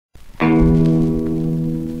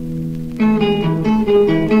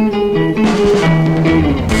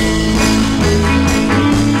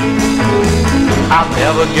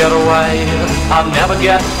never get away, I'll never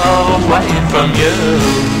get away from you.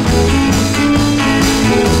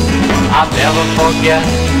 I'll never forget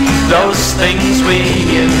those things we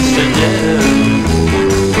used to do.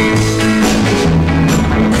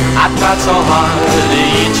 I tried so hard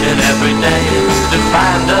each and every day to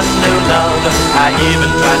find a new love. I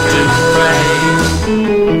even tried to pray,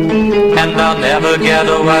 and I'll never get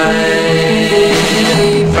away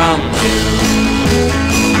from you.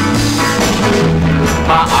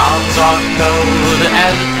 My arms are cold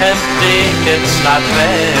and empty, it's not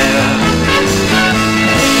fair.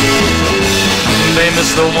 They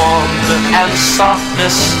miss the warmth and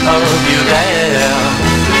softness of you there.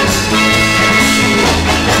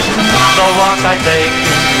 The walk I take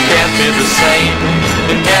can't be the same.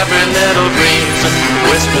 In every little breeze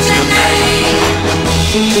whispers your name,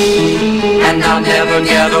 and I'll never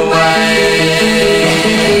get away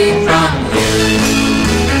from you.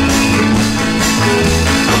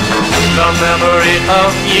 The memory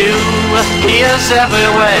of you is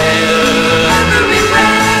everywhere.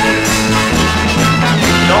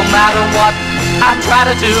 No matter what I try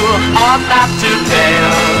to do or not to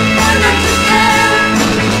care,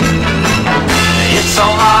 it's so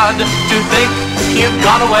hard to think you've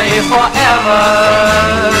gone away forever,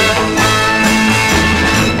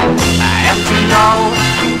 and to know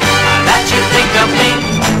that you think of me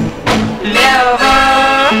never.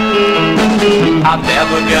 I'll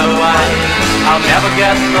never get away, I'll never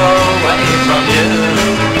get away from you.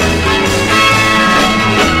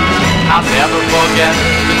 I'll never forget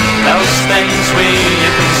those things we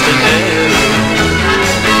used to do.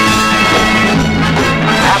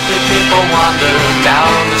 Happy people wander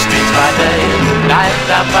down the streets by day. Night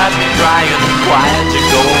that might be crying, why did you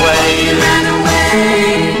go away?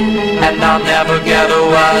 And I'll never get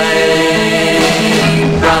away